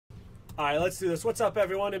Alright, let's do this. What's up,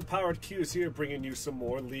 everyone? Empowered Q's here, bringing you some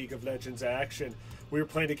more League of Legends action. We were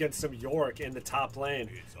playing against some Yorick in the top lane.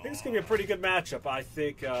 I think it's going to be a pretty good matchup. I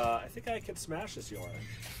think I can smash this Yorick.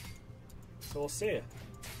 So we'll see. If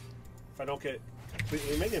I don't get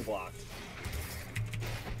completely minion blocked.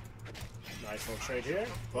 Nice little trade here.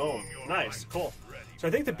 Boom. Nice. Cool. So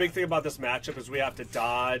I think the big thing about this matchup is we have to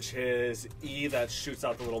dodge his E that shoots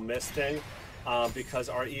out the little mist thing. Because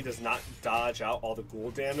our E does not dodge out all the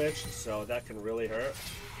ghoul damage, so that can really hurt.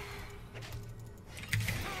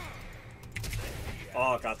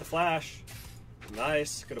 Oh, got the flash.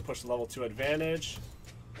 Nice. Gonna push the level 2 advantage.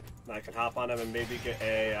 Now I can hop on him and maybe get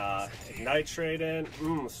a ignite trade in.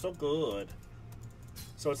 So good.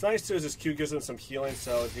 So what's nice too is this Q gives him some healing,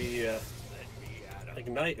 so the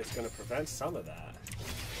ignite is gonna prevent some of that.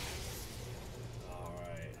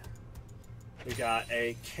 We got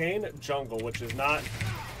a Kayn jungle, which is not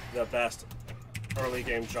the best early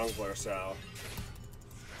game jungler, so...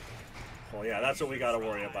 Well, yeah, that's what we got to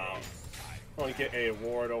worry about. Only get a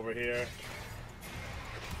ward over here.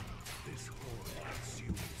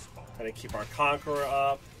 Gonna keep our Conqueror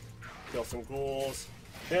up. Kill some ghouls.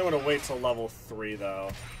 I think I'm gonna wait till level 3,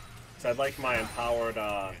 though. So I'd like my empowered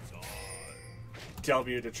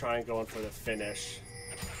W to try and go in for the finish.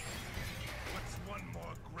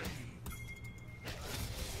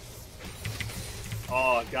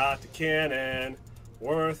 Oh, got the cannon.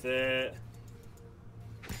 Worth it.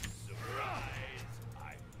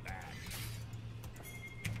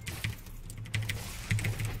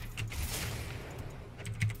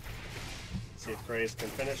 See if Graves can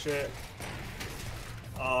finish it.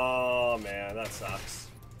 Oh, man, that sucks.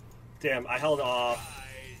 Damn, I held off.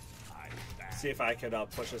 See if I could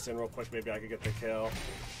push this in real quick. Maybe I could get the kill.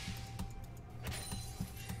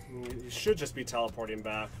 You should just be teleporting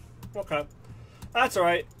back. Okay. That's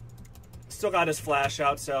alright. Still got his flash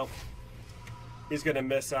out, so he's going to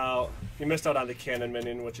miss out. He missed out on the cannon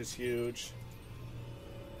minion, which is huge.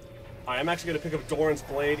 Alright, I'm actually going to pick up Doran's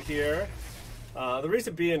Blade here. The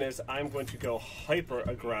reason being is I'm going to go hyper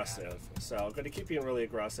aggressive. So I'm going to keep being really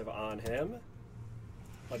aggressive on him.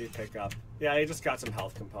 What do you pick up? Yeah, he just got some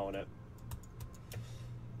health component.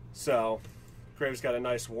 So Graves got a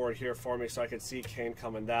nice ward here for me, so I could see Kayn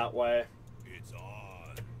coming that way.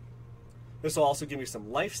 This will also give me some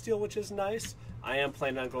lifesteal, which is nice. I am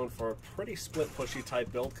planning on going for a pretty split pushy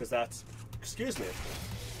type build because that's, excuse me,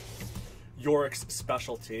 Yorick's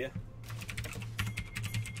specialty.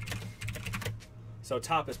 So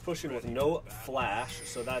top is pushing with no flash,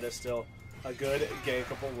 so that is still a good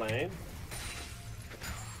gankable lane.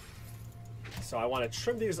 So I want to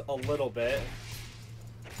trim these a little bit.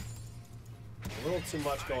 A little too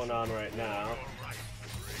much going on right now.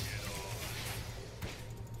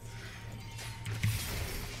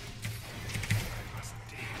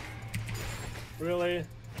 Really?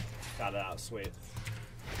 Got it out, sweet.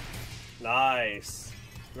 Nice.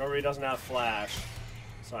 Remember, he doesn't have flash.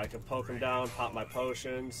 So I can poke him down, pop my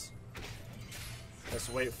potions. Let's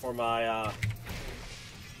wait for my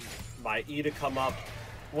my E to come up.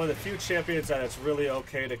 One of the few champions that it's really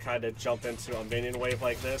okay to kind of jump into a minion wave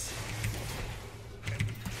like this.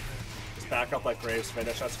 Just back up like Graves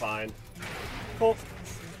finish, that's fine. Cool.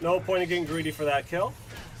 No point in getting greedy for that kill.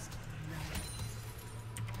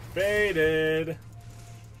 Baited.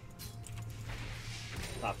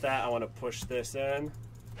 Pop that. I want to push this in.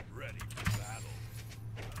 Ready for battle.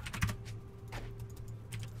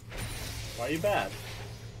 Why are you bad?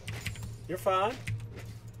 You're fine.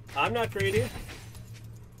 I'm not greedy.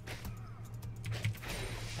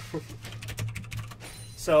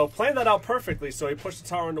 So playing that out perfectly. So he pushed the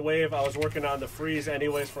tower in the wave. I was working on the freeze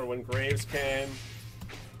anyways for when Graves came.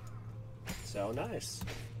 So nice.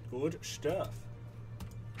 Good stuff.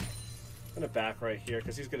 I'm going to back right here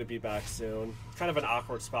because he's going to be back soon. Kind of an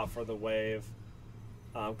awkward spot for the wave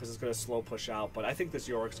because it's going to slow push out. But I think this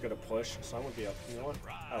Yorick's going to push, so I'm going to be up. You know what?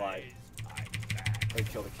 I lied. Let me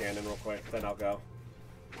kill the cannon real quick, then I'll go.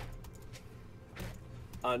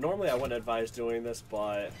 Normally I wouldn't advise doing this,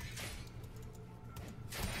 but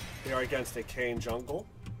we are against a Kayn jungle,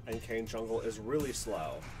 and Kayn jungle is really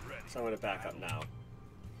slow. So I'm going to back up now.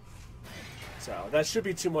 So that should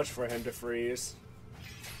be too much for him to freeze.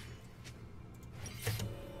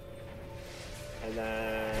 And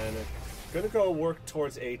then I'm going to go work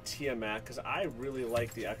towards a Tiamat because I really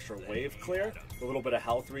like the extra wave clear. A little bit of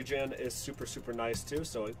health regen is super, super nice too.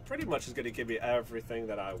 So it pretty much is going to give me everything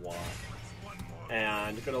that I want.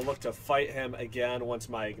 And I'm going to look to fight him again once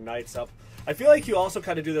my Ignite's up. I feel like you also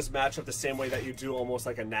kind of do this matchup the same way that you do almost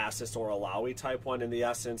like a Nasus or a Lowy type one in the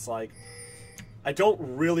essence. Like I don't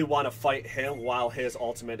really want to fight him while his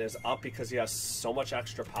ultimate is up because he has so much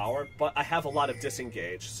extra power, but I have a lot of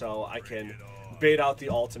disengage, so I can bait out the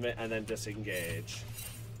ultimate and then disengage.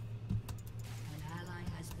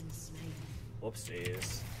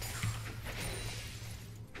 Whoopsies.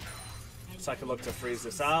 So I can look to freeze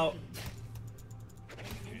this out.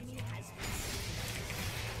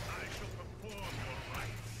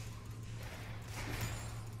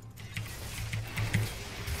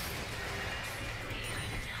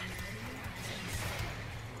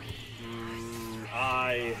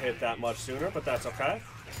 I hit that much sooner, but that's okay.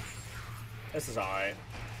 This is alright.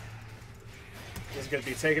 This is going to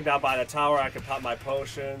be taken down by the tower. I can pop my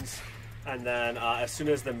potions. And then as soon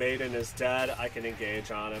as the maiden is dead, I can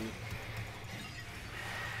engage on him.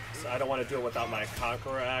 So I don't want to do it without my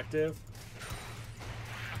Conqueror active.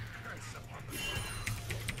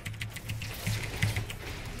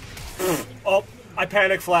 Oh, I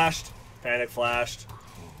panic flashed. Panic flashed.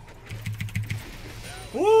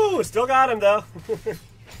 Woo! Still got him though.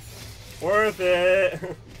 Worth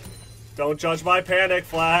it. Don't judge my panic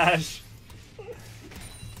flash.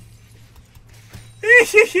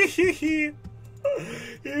 He's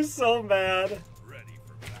so mad.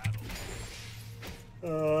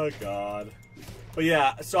 Oh god. But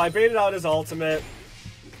yeah, so I baited out his ultimate,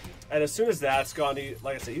 and as soon as that's gone, he,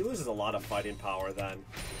 like I said, he loses a lot of fighting power then.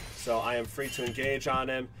 So I am free to engage on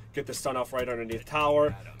him, get the stun off right underneath the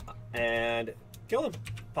tower, and kill him.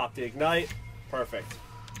 Pop the ignite. Perfect.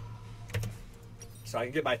 So I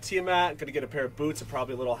can get my Tiamat, gonna get a pair of boots and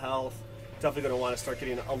probably a little health. Definitely gonna want to start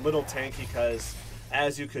getting a little tanky because,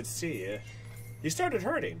 as you could see, he started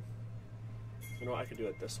hurting. You know, I could do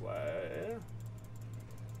it this way.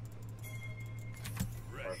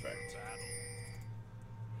 Perfect.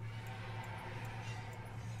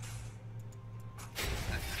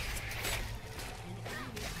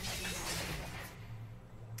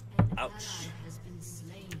 Ouch.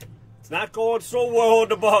 It's not going so well in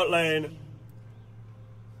the bot lane.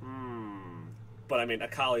 But I mean,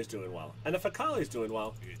 Akali's doing well. And if Akali's doing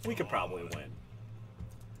well, we could probably win.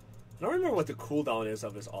 I don't remember what the cooldown is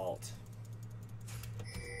of his ult.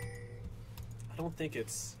 I don't think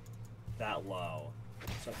it's that low.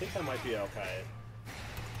 So I think I might be okay.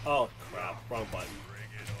 Oh crap, wrong button.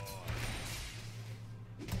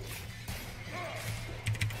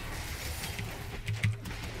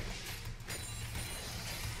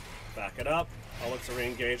 Back it up. I'll look to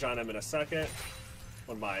re-engage on him in a second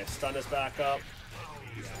when my stun is back up.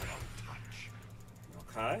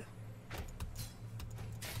 Okay.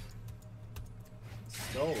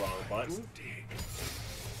 Still wrong button.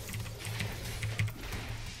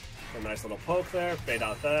 A nice little poke there. Bait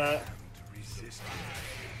out that.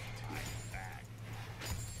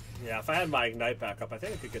 Yeah, if I had my ignite back up, I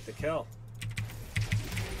think I could get the kill.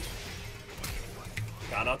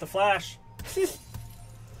 Got out the flash.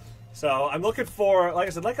 So I'm looking for, like I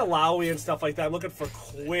said, like a Lowy and stuff like that. I'm looking for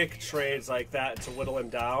quick trades like that to whittle him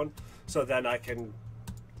down, so then I can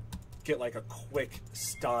get like a quick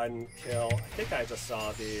stun kill. I think I just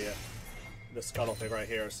saw the scuttle thing right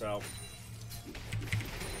here, so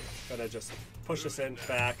gonna just push this in,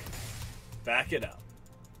 back it up.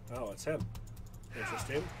 Oh, it's him.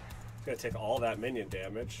 Interesting. Gonna take all that minion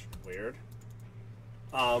damage. Weird.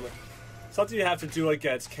 Something you have to do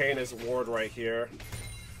against Kayn is ward right here.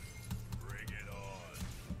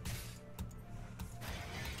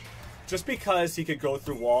 Just because he could go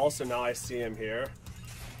through walls, so now I see him here.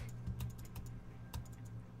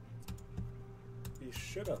 He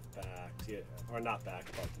should have backed, yeah, or not backed,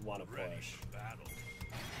 but want to push.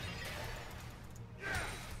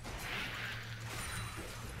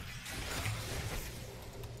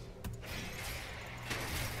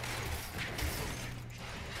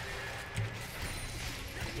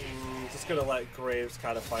 Just gonna let Graves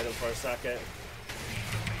kind of fight him for a second.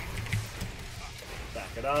 Back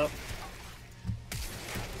it up.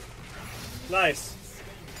 Nice.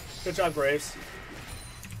 Good job, Graves.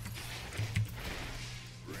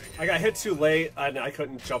 I got hit too late, and I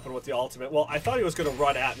couldn't jump in with the ultimate. Well, I thought he was going to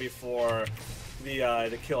run at me for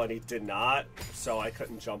the kill, and he did not, so I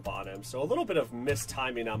couldn't jump on him. So a little bit of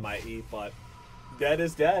mistiming on my E, but dead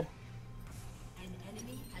is dead. An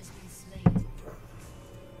enemy has been slain.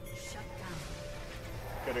 Shut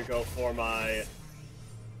down. Gonna go for my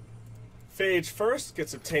Phage first, get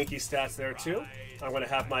some tanky stats there too. I'm going to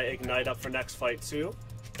have my Ignite up for next fight too.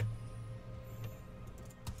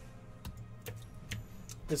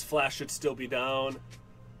 His flash should still be down.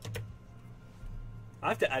 I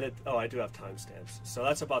have to edit. Oh, I do have timestamps. So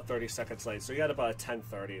that's about 30 seconds late. So you got about a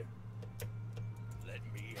 10:30.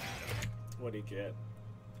 What do you get?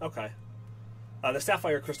 Okay. The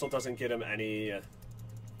Sapphire Crystal doesn't get him any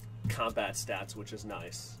combat stats, which is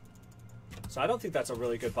nice. So I don't think that's a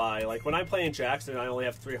really good buy. Like, when I'm playing Jax and I only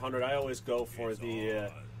have 300, I always go for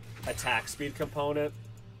the attack speed component.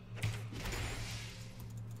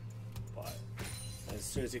 But as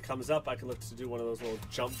soon as he comes up, I can look to do one of those little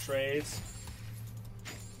jump trades.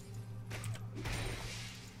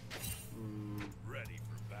 Ready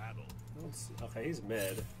for battle. Okay, he's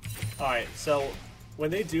mid. Alright, so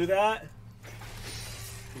when they do that,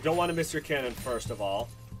 you don't want to miss your cannon first of all.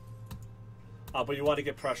 But you want to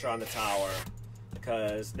get pressure on the tower,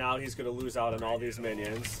 because now he's going to lose out on all these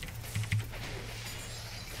minions.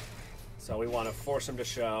 So we want to force him to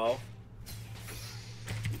show.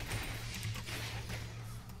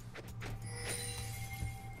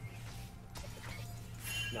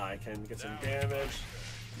 Now I can get some damage.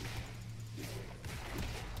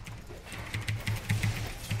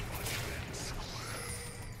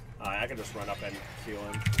 I can just run up and heal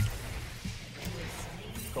him.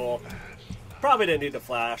 Cool. Probably didn't need the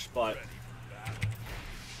flash, but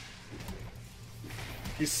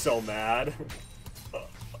he's so mad.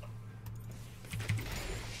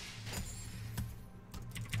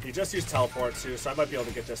 He just used teleport too, so I might be able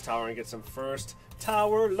to get this tower and get some first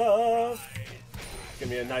tower love. Give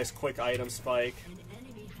me a nice quick item spike.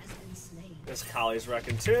 This Kali's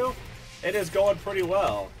wrecking too. It is going pretty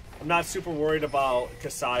well. I'm not super worried about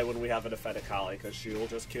Kasai when we have a defended Kali, because she will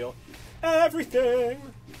just kill everything.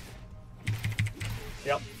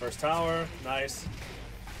 Yep, first tower, nice.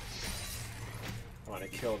 I want to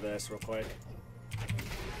kill this real quick.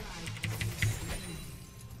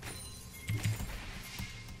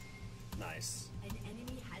 Nice.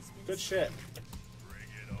 Good shit.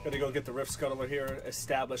 Gonna go get the Rift Scuttler here,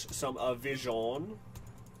 establish some vision.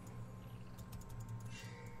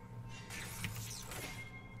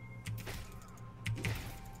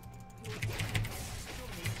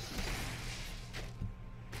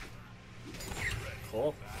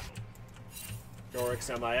 Cool. Yorick's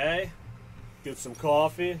MIA. Get some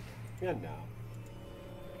coffee. Yeah, no.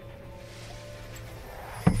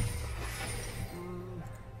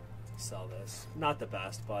 Sell this. Not the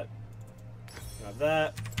best, but have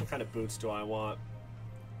that. What kind of boots do I want?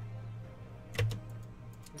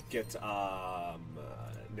 Get Ninja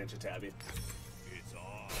Tabby.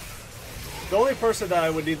 The only person that I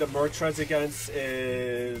would need the Merc Treads against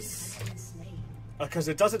is, because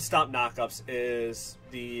it doesn't stop knockups, is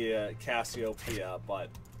the Cassiopeia, but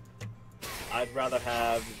I'd rather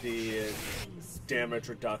have the damage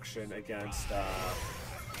reduction against,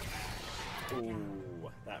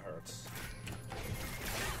 ooh, that hurts.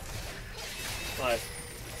 But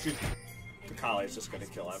the Kali's just gonna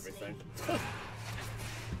kill everything.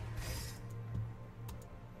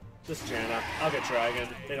 Just Janna. I'll get Dragon.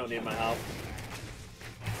 They don't need my help.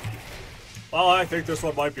 Well, I think this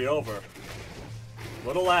one might be over.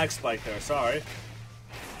 Little lag spike there, sorry.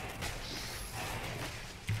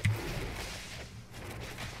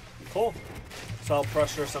 Cool. So I'll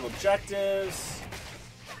pressure some objectives.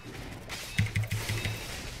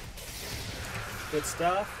 Good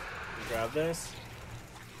stuff. Grab this.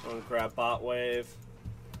 I'm gonna grab bot wave.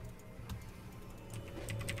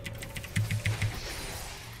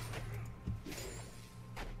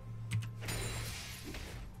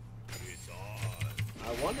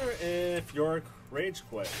 I wonder if Yorick rage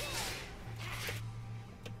quit.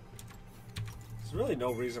 There's really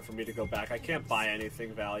no reason for me to go back. I can't buy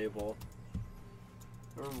anything valuable.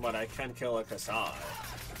 But I can kill a Kasai.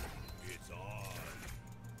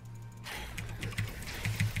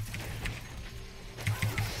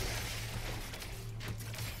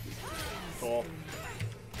 Cool.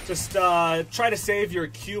 Just try to save your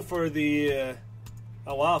Q for the...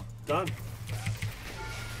 oh wow, done.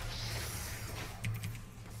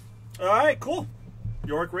 Alright, cool.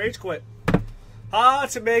 Yorick rage quit.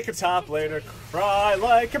 To make a top laner cry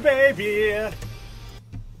like a baby.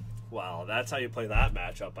 Well, that's how you play that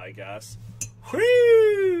matchup, I guess.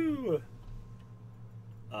 Whoo!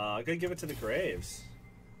 I'm gonna give it to the Graves.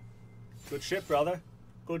 Good shit, brother.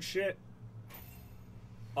 Good shit.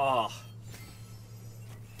 Rank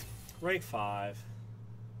 5.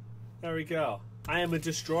 There we go. I am a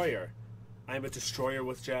destroyer. I am a destroyer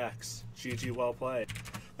with Jax. GG, well played.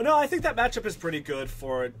 But no, I think that matchup is pretty good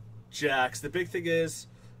for Jax. The big thing is,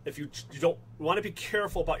 if you don't want to be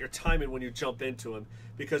careful about your timing when you jump into him,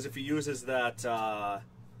 because if he uses that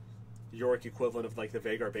Yorick equivalent of like the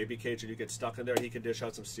Veigar baby cage and you get stuck in there, he can dish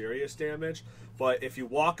out some serious damage. But if you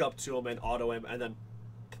walk up to him and auto him and then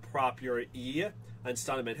prop your E and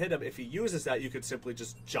stun him and hit him, if he uses that, you could simply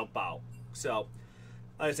just jump out. So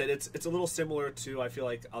like I said, it's a little similar to, I feel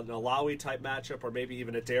like, an Alawi type matchup, or maybe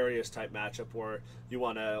even a Darius type matchup, where you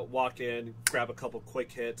want to walk in, grab a couple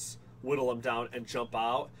quick hits, whittle them down, and jump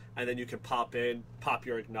out, and then you can pop in, pop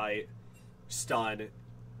your ignite, stun,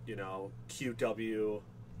 you know, Q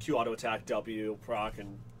auto attack W, proc,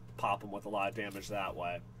 and pop them with a lot of damage that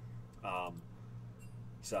way.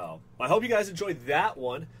 So I hope you guys enjoyed that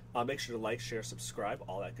one. Make sure to like, share, subscribe,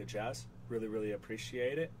 all that good jazz. Really, really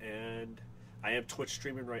appreciate it. And I am Twitch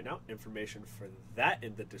streaming right now. Information for that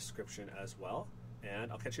in the description as well.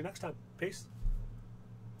 And I'll catch you next time. Peace.